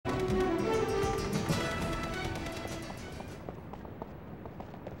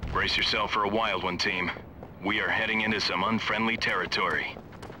Brace yourself for a wild one, team. We are heading into some unfriendly territory.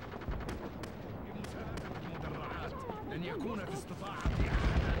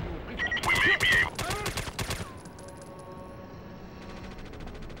 We may be able...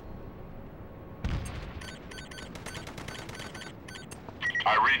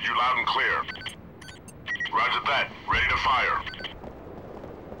 I read you loud and clear. Roger that. Ready to fire.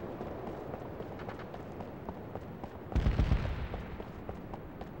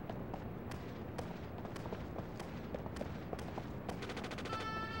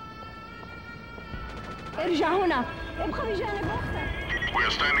 ارجع هنا. ابقى بجانب أختك. We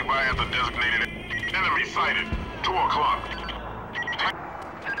are standing by at the designated enemy sighted. 2 o'clock.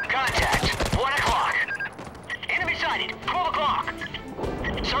 Contact. 1 o'clock. Enemy sighted. 12 o'clock.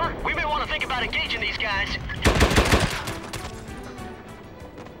 Sir, we may want to think about engaging these guys.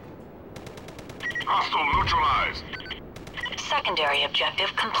 Hostile neutralized. Secondary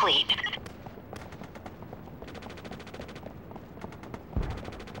objective complete.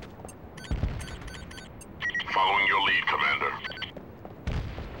 Following your lead, Commander.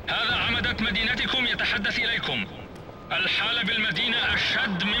 هذا عمدة مدينتكم يتحدث إليكم. الحالة بالمدينة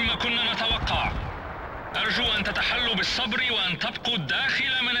أشد مما كنا نتوقع. أرجو أن تتحلوا بالصبر وأن تبقوا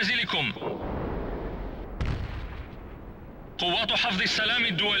داخل منازلكم. قوات حفظ السلام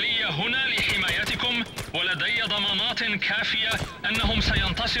الدولية هنا لحمايتكم، ولدي ضمانات كافية أنهم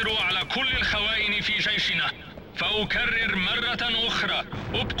سينتصروا على كل الخوائن في جيشنا. فأكرر مرة أخرى،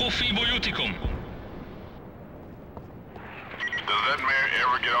 ابقوا في بيوتكم. Does that mayor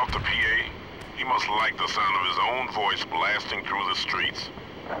ever get off the PA? He must like the sound of his own voice blasting through the streets.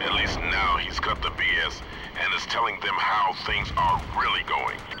 At least now he's cut the BS and is telling them how things are really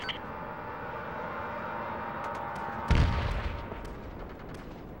going.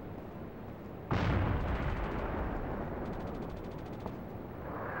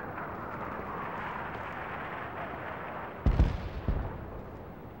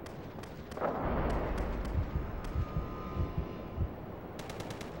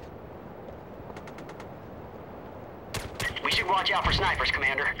 We should watch out for snipers,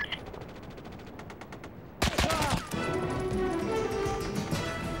 Commander.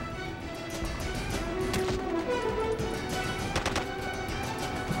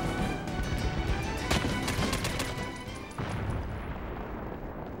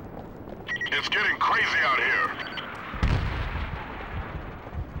 It's getting crazy out here.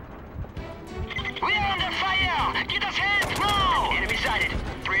 We are under fire! Get us hands! Move! Enemy sighted.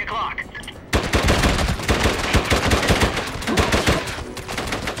 3 o'clock.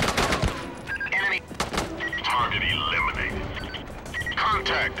 Enemy. Target eliminated.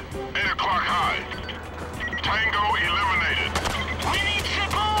 Contact. 8 o'clock high. Tango eliminated. We need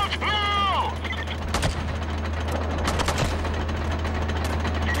support! Now!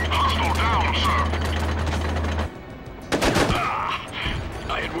 Hostile down, sir.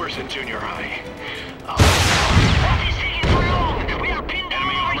 I had worse in junior high. What is taking so long? We are pinned down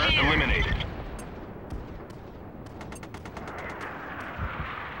Enemy over armor here! eliminated.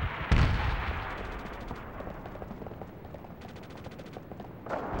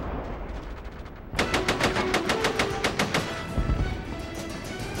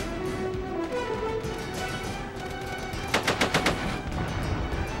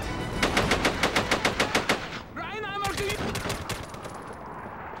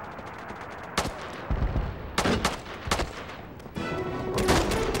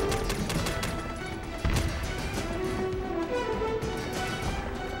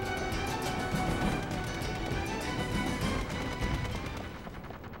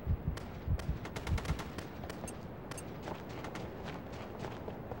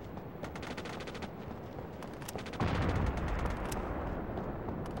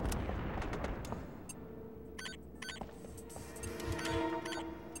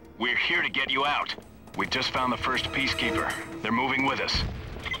 We're here to get you out. We've just found the first peacekeeper. They're moving with us.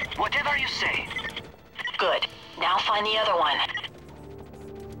 Whatever you say. Good. Now find the other one.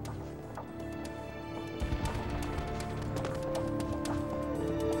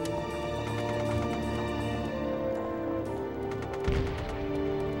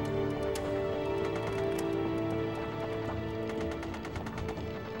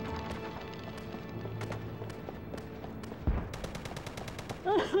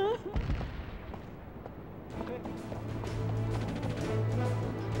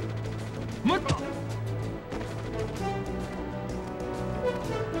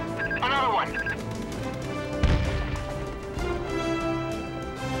 Another one.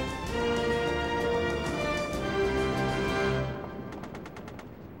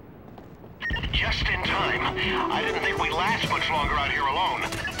 Just in time. I didn't think we'd last much longer out here alone.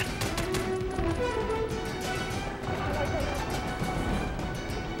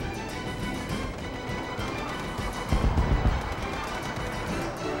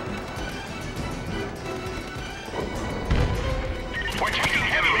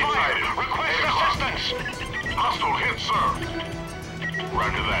 assistance. Hostile hit, sir.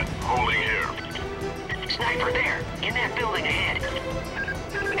 Roger that. Holding here. Sniper there, in that building ahead.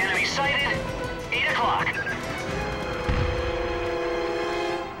 Enemy sighted, 8 o'clock.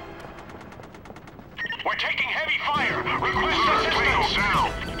 We're taking heavy fire. Request assistance.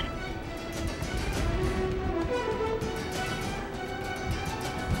 Down.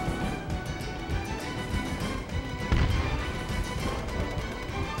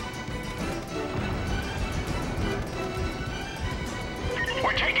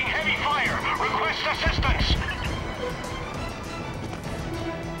 We're taking heavy fire. Request assistance.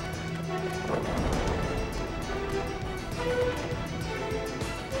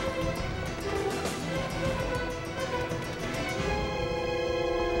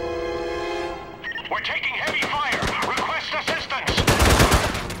 We're taking heavy fire. Request assistance.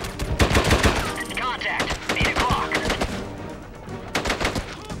 Contact. 8 o'clock.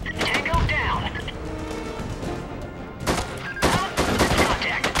 Tango down.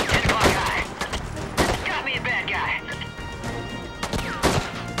 Contact. 10 o'clock guy. Got me a bad guy.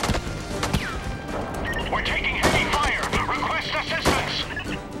 We're taking heavy fire. Request assistance.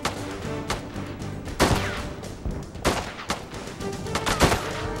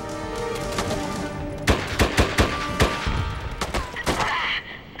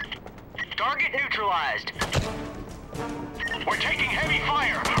 Target neutralized. We're taking heavy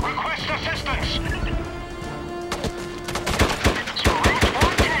fire. Request assistance. Scratch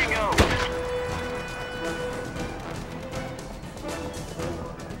one tango.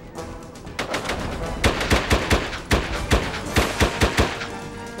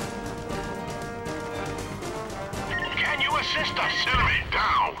 Can you assist us? Enemy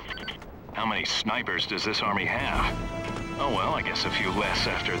down. How many snipers does this army have? Oh well, I guess a few less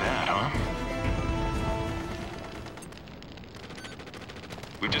after that, huh?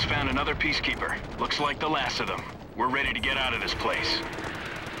 We've just found another peacekeeper. Looks like the last of them. We're ready to get out of this place.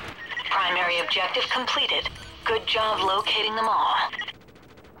 Primary objective completed. Good job locating them all.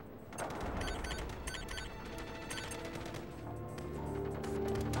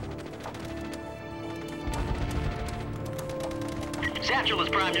 Satchel is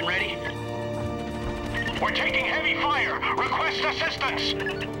primed and ready. We're taking heavy fire. Request assistance.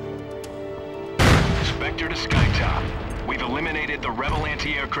 Spectre to Skytop. We've eliminated the rebel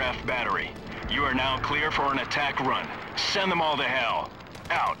anti-aircraft battery. You are now clear for an attack run. Send them all to hell.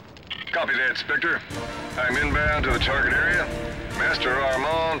 Out. Copy that, Spectre. I'm inbound to the target area. Master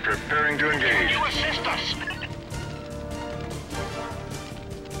Armand preparing to Can engage. you assist us?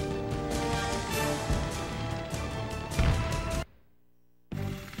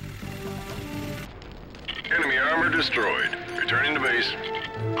 Enemy armor destroyed. Returning to base.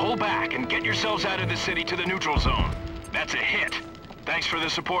 Pull back and get yourselves out of the city to the neutral zone. That's a hit. Thanks for the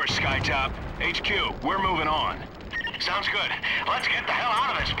support, Skytop. HQ, we're moving on. Sounds good. Let's get the hell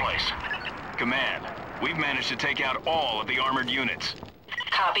out of this place. Command, we've managed to take out all of the armored units.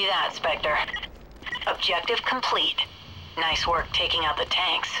 Copy that, Spectre. Objective complete. Nice work taking out the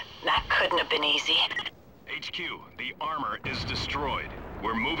tanks. That couldn't have been easy. HQ, the armor is destroyed.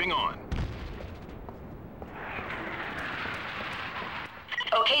 We're moving on.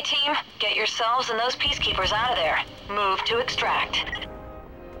 Okay, team, get yourselves and those peacekeepers out of there. Move to extract.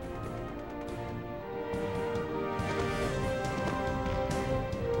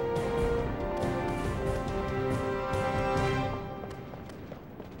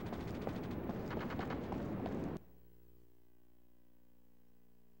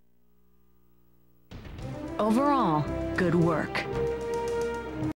 Overall, good work.